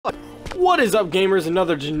What is up, gamers?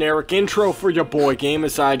 Another generic intro for your boy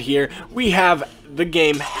Gameocide here. We have the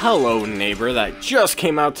game Hello Neighbor that just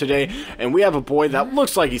came out today, and we have a boy that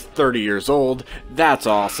looks like he's 30 years old. That's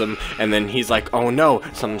awesome. And then he's like, oh no,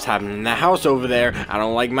 something's happening in the house over there. I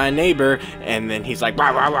don't like my neighbor. And then he's like,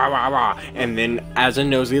 wah, wah, wah, wah, wah. And then as a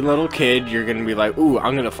nosy little kid, you're gonna be like, ooh,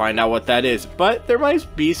 I'm gonna find out what that is. But there might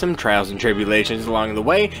be some trials and tribulations along the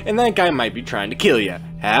way, and that guy might be trying to kill you.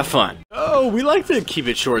 Have fun. Oh, we like to keep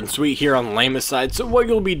it short and sweet here on Gameocide, so what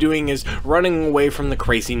you'll be doing is running away from the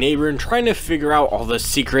crazy neighbor and trying to figure out all the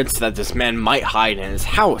secrets that this man might hide in his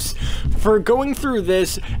house. For going through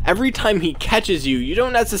this, every time he catches you, you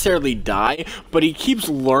don't necessarily die, but he keeps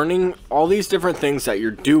learning all these different things that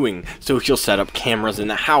you're doing. So he'll set up cameras in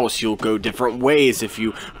the house, you'll go different ways. If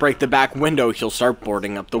you break the back window, he'll start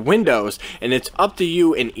boarding up the windows, and it's up to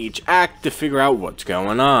you in each act to figure out what's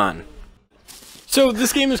going on. So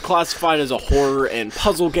this game is classified as a horror and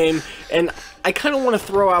puzzle game, and I kind of want to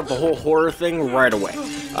throw out the whole horror thing right away.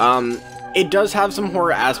 It does have some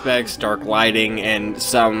horror aspects, dark lighting, and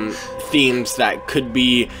some themes that could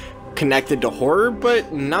be connected to horror,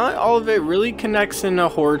 but not all of it really connects in a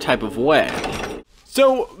horror type of way.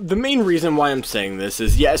 So, the main reason why I'm saying this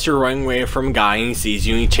is, yes, you're running away from a guy and he sees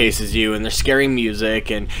you and he chases you and there's scary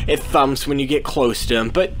music and it thumps when you get close to him,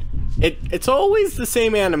 but it's always the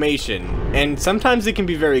same animation, and sometimes it can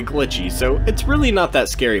be very glitchy, so it's really not that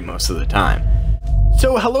scary most of the time.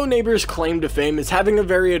 So Hello Neighbor's claim to fame is having a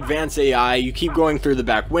very advanced AI. You keep going through the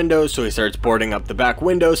back windows, so he starts boarding up the back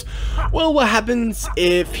windows. Well, what happens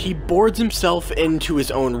if he boards himself into his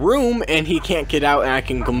own room and he can't get out and I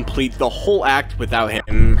can complete the whole act without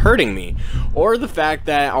him hurting me? Or the fact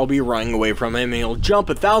that I'll be running away from him and he'll jump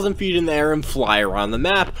 1,000 feet in the air and fly around the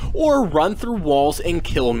map, or run through walls and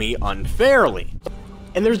kill me unfairly.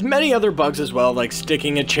 And there's many other bugs as well, like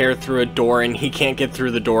sticking a chair through a door and he can't get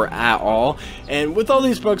through the door at all. And with all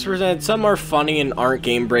these bugs presented, some are funny and aren't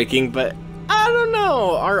game breaking, but I don't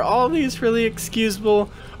know, are all these really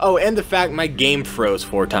excusable? Oh, and the fact my game froze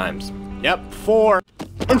 4 times. Yep, 4.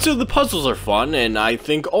 And so the puzzles are fun, and I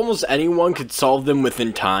think almost anyone could solve them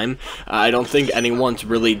within time. I don't think anyone's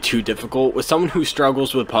really too difficult. With someone who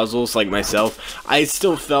struggles with puzzles like myself, I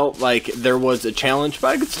still felt like there was a challenge, but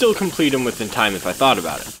I could still complete them within time if I thought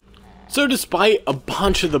about it. So despite a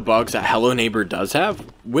bunch of the bugs that Hello Neighbor does have,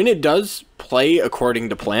 when it does play according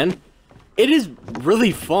to plan, it is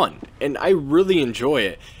really fun, and I really enjoy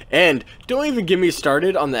it. And don't even get me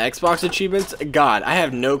started on the Xbox achievements. God, I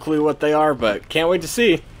have no clue what they are, but can't wait to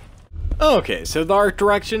see. Okay, so the art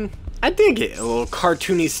direction, I dig it. A little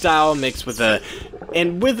cartoony style mixed with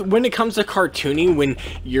when it comes to cartoony, when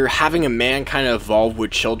you're having a man kind of evolve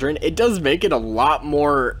with children, it does make it a lot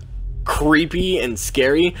more creepy and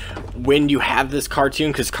scary when you have this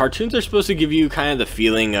cartoon, because cartoons are supposed to give you kind of the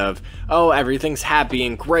feeling of, oh, everything's happy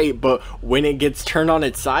and great, but when it gets turned on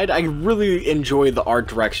its side, I really enjoy the art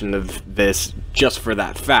direction of this just for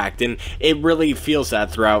that fact, and it really feels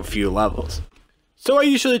that throughout few levels. So I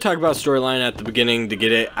usually talk about storyline at the beginning to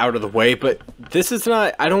get it out of the way, but this is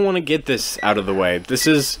not, I don't want to get this out of the way. This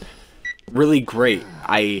is really great.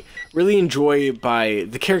 I really enjoy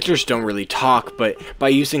the characters don't really talk, but by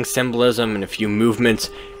using symbolism and a few movements,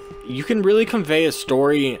 you can really convey a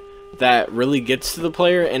story that really gets to the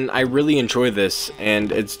player, and I really enjoy this, and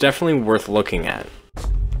it's definitely worth looking at.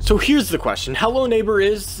 So here's the question. Hello Neighbor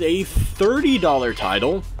is a $30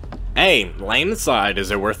 title. Hey, Gameocide, is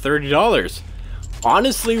it worth $30?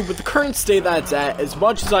 Honestly, with the current state that it's at, as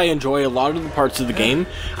much as I enjoy a lot of the parts of the game,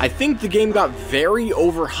 I think the game got very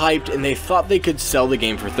overhyped and they thought they could sell the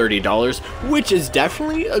game for $30, which is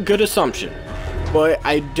definitely a good assumption. But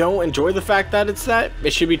I don't enjoy the fact that it's that.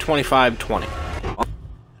 It should be $25, $20.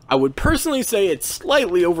 I would personally say it's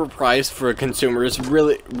slightly overpriced for consumers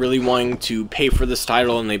really wanting to pay for this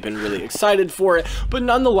title, and they've been really excited for it, but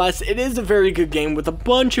nonetheless, it is a very good game with a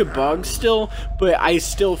bunch of bugs still, but I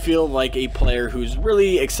still feel like a player who's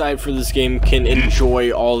really excited for this game can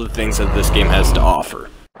enjoy all the things that this game has to offer.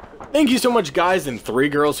 Thank you so much, guys and 3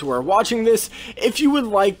 girls who are watching this. If you would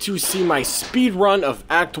like to see my speed run of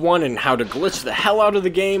Act 1 and how to glitch the hell out of the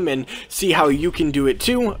game and see how you can do it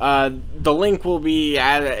too, the link will be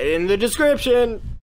in the description.